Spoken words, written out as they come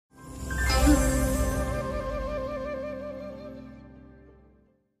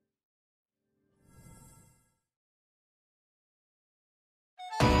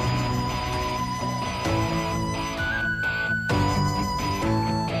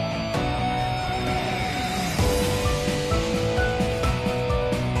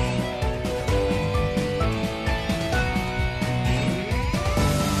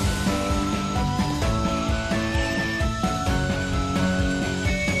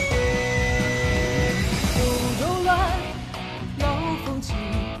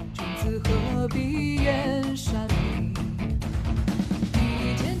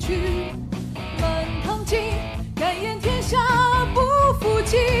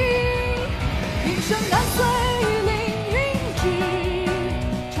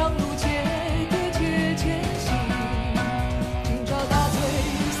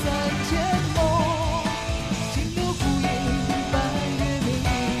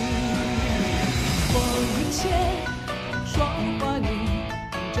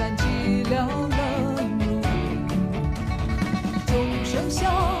了冷如钟声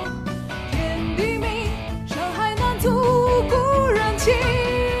响，天地明，山海难阻故人情。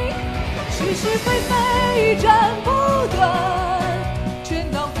是是非非战不断，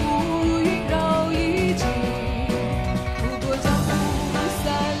权当浮云绕一境。不过江湖三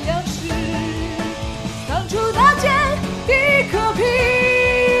两事，当初大剑敌可平。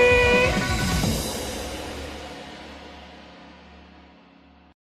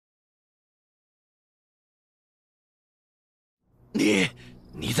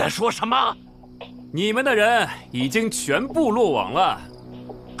你在说什么？你们的人已经全部落网了。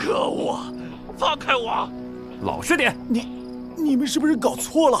可恶！放开我！老实点！你们是不是搞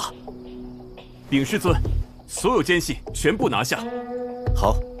错了？禀师尊，所有奸细全部拿下。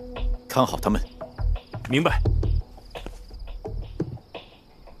好，看好他们。明白。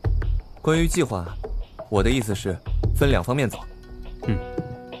关于计划，我的意思是分两方面走。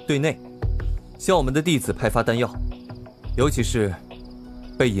对内，向我们的弟子派发丹药，尤其是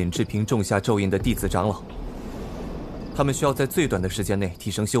被尹志平种下咒印的弟子长老，他们需要在最短的时间内提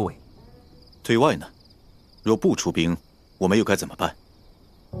升修为。对外呢？若不出兵，我们又该怎么办？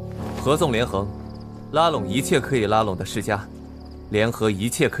合纵连横，拉拢一切可以拉拢的世家，联合一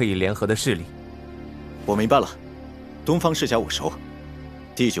切可以联合的势力。我明白了，东方世家我熟，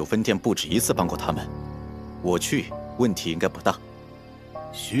第9分店不止一次帮过他们，我去问题应该不大。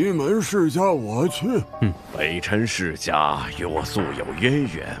西门世家我去。北辰世家与我素有渊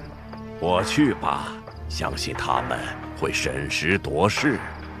源，我去吧，相信他们会审时度势。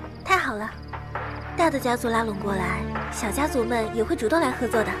太好了，大的家族拉拢过来，小家族们也会主动来合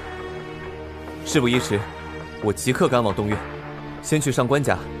作的。事不宜迟，我即刻赶往东岳，先去上官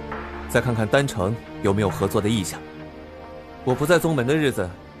家，再看看丹城有没有合作的意向。我不在宗门的日子，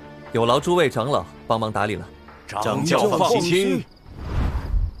有劳诸位长老帮忙打理了。掌教放心。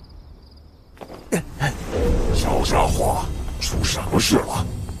小家伙，出什么事了？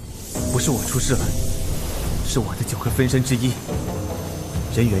不是我出事了，是我的9个分身之一，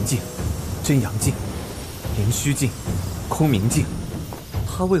人猿境、真阳境、灵虚境、空明境，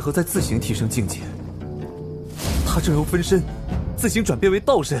他为何在自行提升境界？他正由分身自行转变为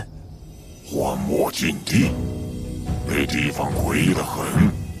道身。幻魔禁地，那地方诡异得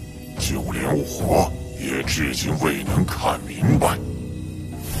很，就连我也至今未能看明白。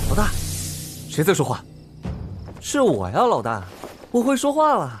老大，谁在说话？是我呀，老大，我会说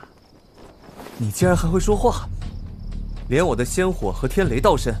话了。你竟然还会说话，连我的仙火和天雷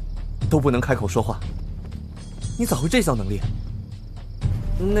道身都不能开口说话，你咋会这项能力？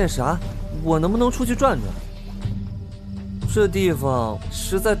那啥，我能不能出去转转？这地方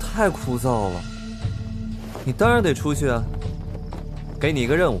实在太枯燥了。你当然得出去啊。给你一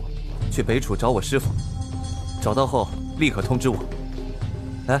个任务，去北楚找我师傅，找到后立刻通知我。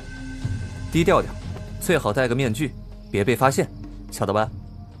哎，低调点，最好戴个面具，别被发现，晓得吧？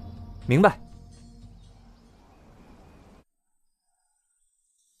明白。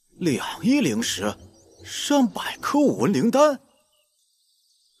2亿灵石，上百颗武纹灵丹，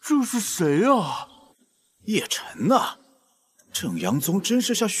这是谁啊？叶辰呐，正阳宗真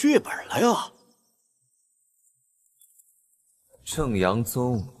是下血本了呀！正阳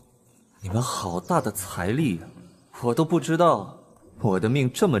宗，你们好大的财力呀！我都不知道我的命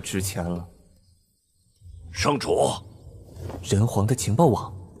这么值钱了。圣主，人皇的情报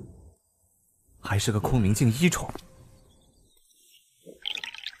网，还是个空明境1宠。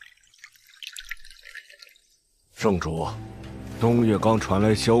圣主，东岳刚传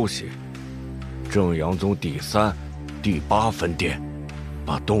来消息，正阳宗第3、第8分店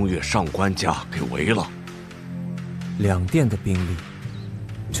把东岳上官家给围了。2殿的兵力，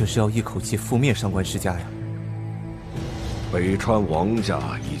这是要一口气覆灭上官世家呀！北川王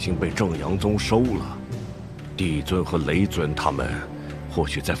家已经被正阳宗收了，帝尊和雷尊他们或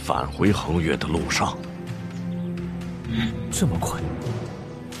许在返回衡岳的路上。这么快？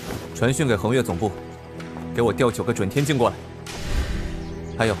传讯给衡岳总部，给我调9个准天境过来。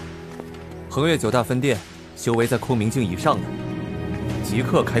还有，衡岳9大分店修为在空明境以上的，即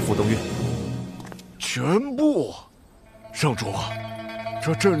刻开赴东岳。全部？圣主，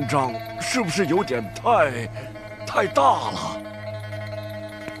这阵仗是不是有点太大了？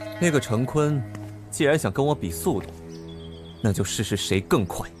那个程坤，既然想跟我比速度，那就试试谁更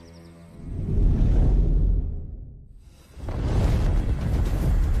快。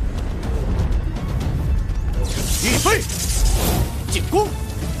预备，进攻！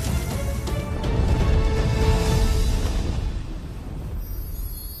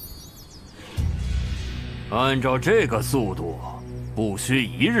按照这个速度，不需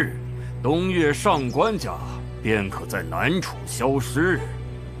1日，东岳上官家便可在南楚消失。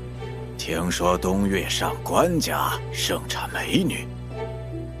听说东岳上官家盛产美女，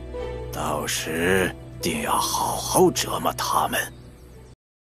到时定要好好折磨他们。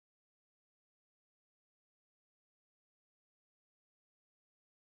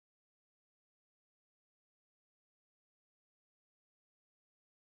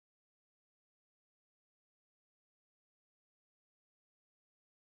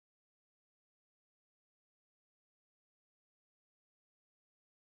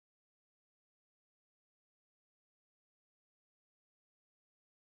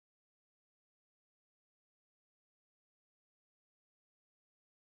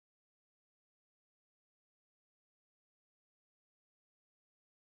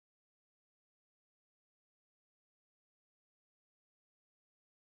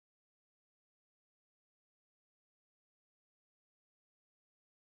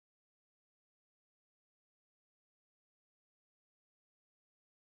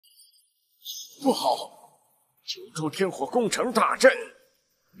不好！九州天火攻城大阵，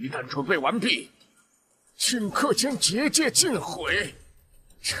一旦准备完毕，顷刻间结界尽毁，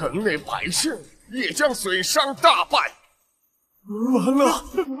城内百姓也将损伤大半。完了！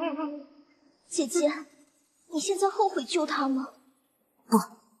姐姐，你现在后悔救他吗？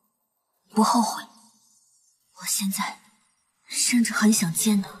不后悔。我现在甚至很想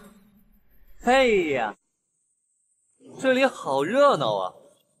见他。哎呀，这里好热闹啊！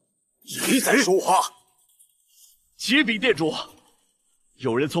谁在说话？启禀店主，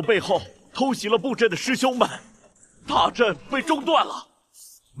有人从背后偷袭了布阵的师兄们，大阵被中断了。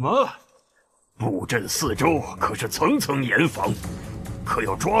什么？布阵四周可是层层严防，可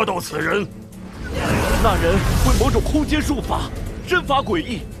有抓到此人？那人会某种空间术法，身法诡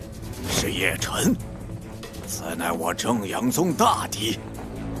异。是叶辰，此乃我正阳宗大敌，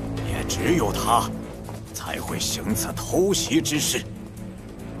也只有他才会行此偷袭之事。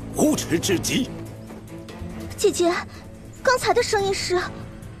无耻至极！姐姐，刚才的声音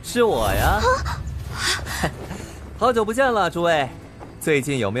是我呀。好久不见了，诸位，最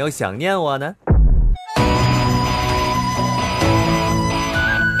近有没有想念我呢？